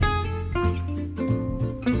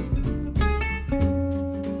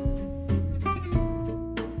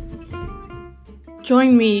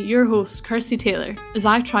Join me, your host, Kirsty Taylor, as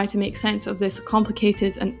I try to make sense of this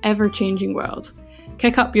complicated and ever-changing world.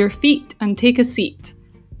 Kick up your feet and take a seat.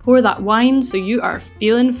 Pour that wine so you are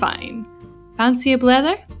feeling fine. Fancy a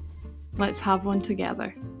blether? Let's have one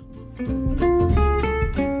together.